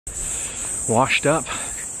washed up,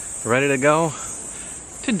 ready to go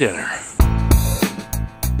to dinner.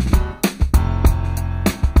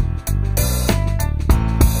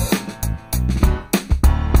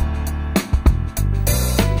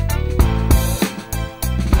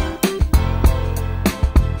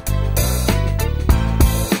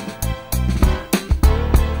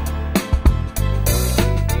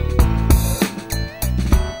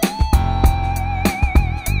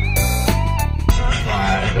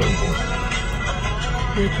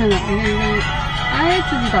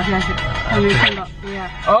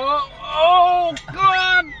 Oh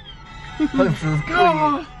God！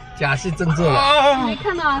 假戏真做了。没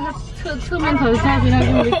看到啊，他侧面头下去，他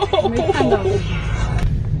就没看到。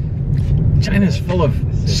China's full of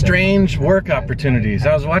strange work opportunities.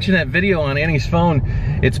 I was watching that video on Annie's phone.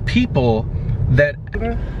 It's people that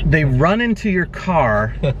they run into your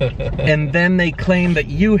car and then they claim that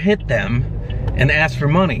you hit them and ask for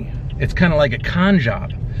money. It's kind of like a con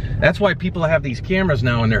job. That's why people have these cameras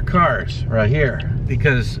now in their cars right here,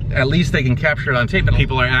 because at least they can capture it on tape. And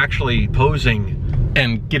people are actually posing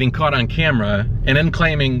and getting caught on camera and then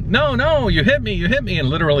claiming, no, you hit me, and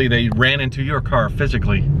literally they ran into your car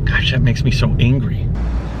physically. Gosh, that makes me so angry.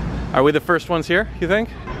 Are we the first ones here, you think?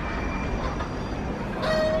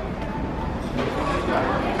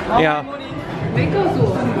 Yeah. 没告诉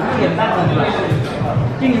我。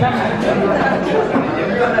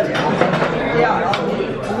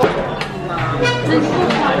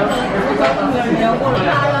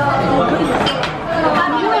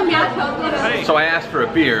So I asked for a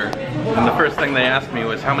beer, and the first thing they asked me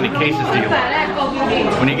was, how many cases do you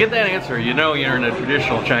want? When you get that answer, you know you're in a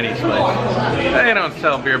traditional Chinese place. They don't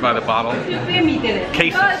sell beer by the bottle.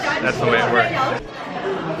 Cases, that's the way it works.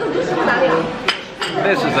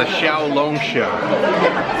 This is a XiaoLongXia.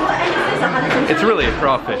 It's really a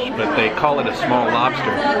crawfish, but they call it a small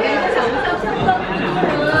lobster.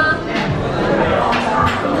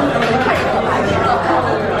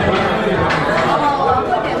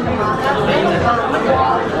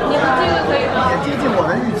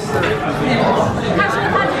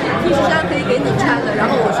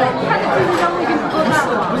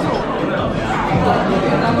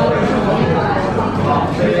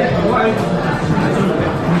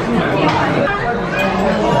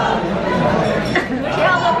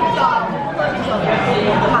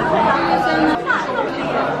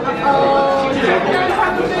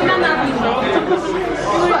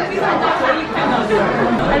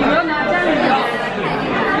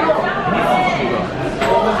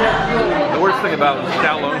 The worst thing about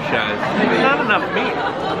XiaoLongXia is there's not enough meat.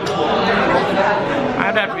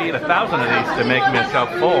 I'd have to eat 1,000 of these to make myself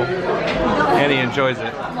full. And he enjoys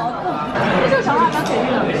it.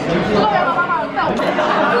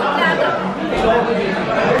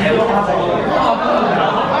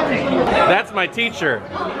 That's my teacher.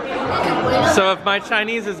 So if my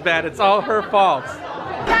Chinese is bad, it's all her fault.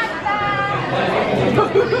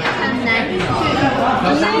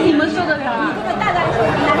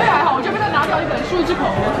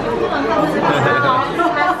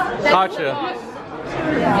 Gotcha.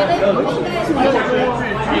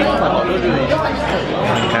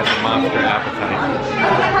 Has a monster appetite.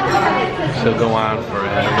 She'll go on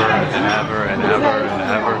forever and ever and ever and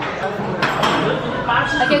ever.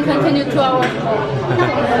 I can continue 2 hours more.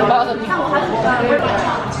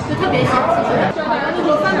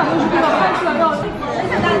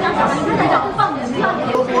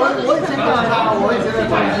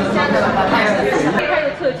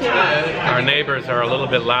 Our neighbors are a little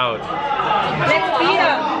bit loud. Let's beat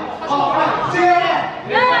them.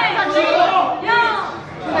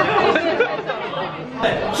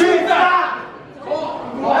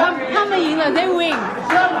 他们赢了 ，they win。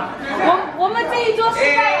我们这一桌失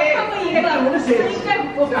败了，他们赢了。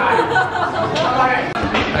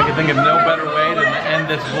I can think of no better way to end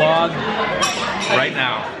this vlog right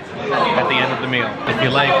now. At the end of the meal. If you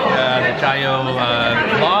like the JaYoe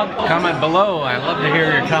vlog, comment below. I love to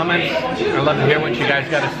hear your comments. I love to hear what you guys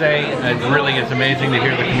got to say. It really is amazing to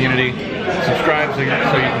hear the community. Subscribe so you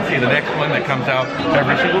can see the next one that comes out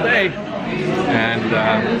every single day. And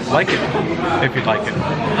like it if you'd like it.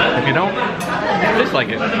 If you don't, dislike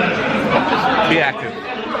it. Just be active.